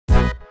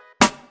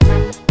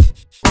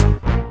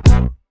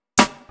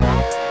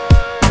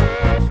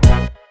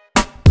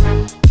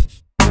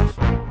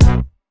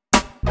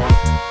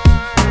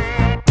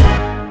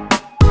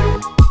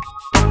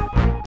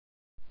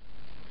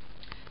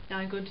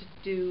going to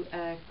do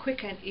a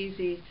quick and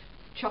easy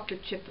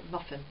chocolate chip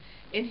muffin.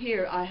 In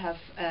here I have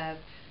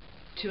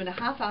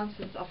 2.5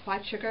 ounces of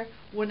white sugar,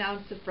 1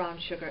 ounce of brown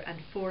sugar and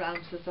 4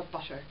 ounces of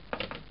butter.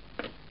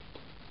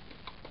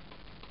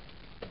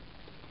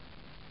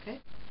 Okay.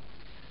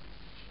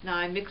 Now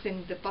I'm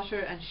mixing the butter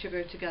and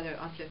sugar together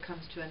until it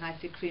comes to a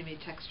nicely creamy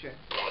texture.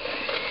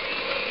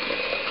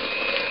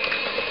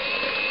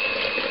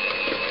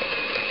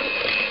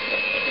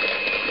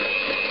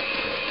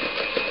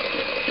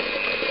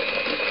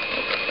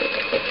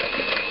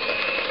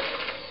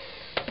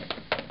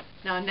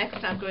 Now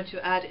next I'm going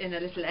to add in a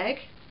little egg.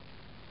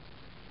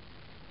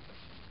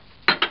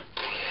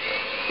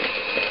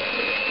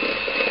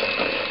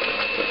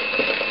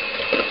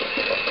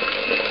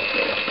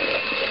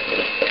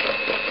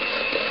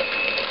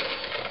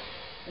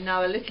 And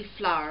now a little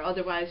flour,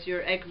 otherwise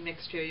your egg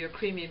mixture, your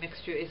creamy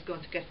mixture is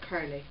going to get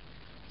curly.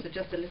 So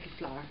just a little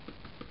flour.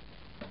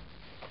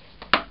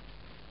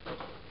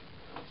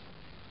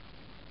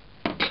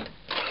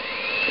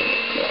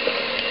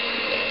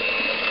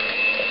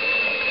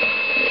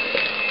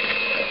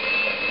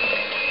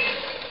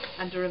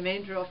 And the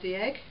remainder of the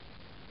egg.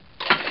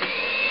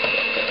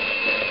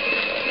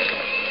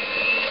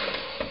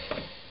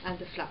 And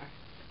the flour.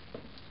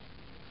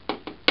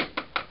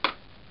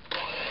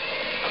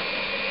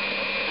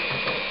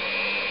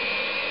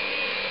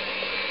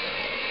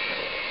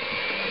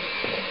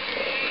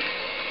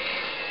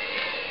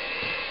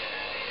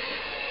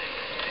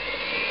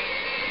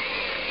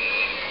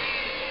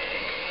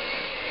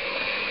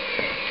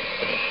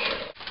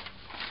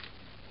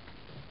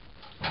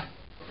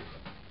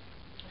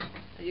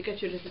 You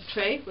get your little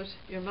tray with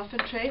your muffin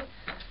tray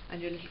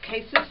and your little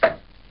cases,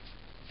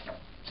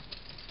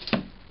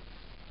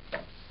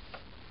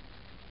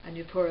 and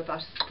you pour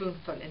about a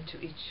spoonful into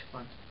each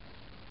one.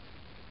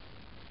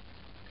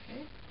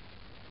 Okay.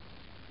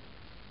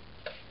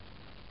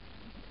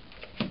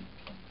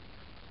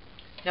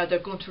 Now they're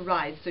going to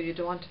rise, so you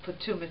don't want to put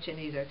too much in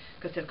either,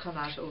 because they'll come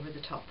out over the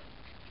top.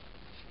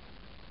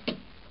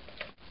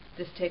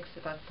 This takes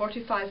about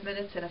 45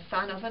 minutes in a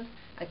fan oven,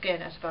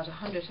 again at about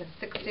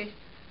 160.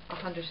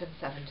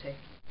 170.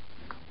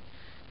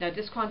 Now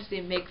this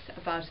quantity makes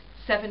about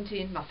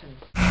 17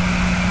 muffins.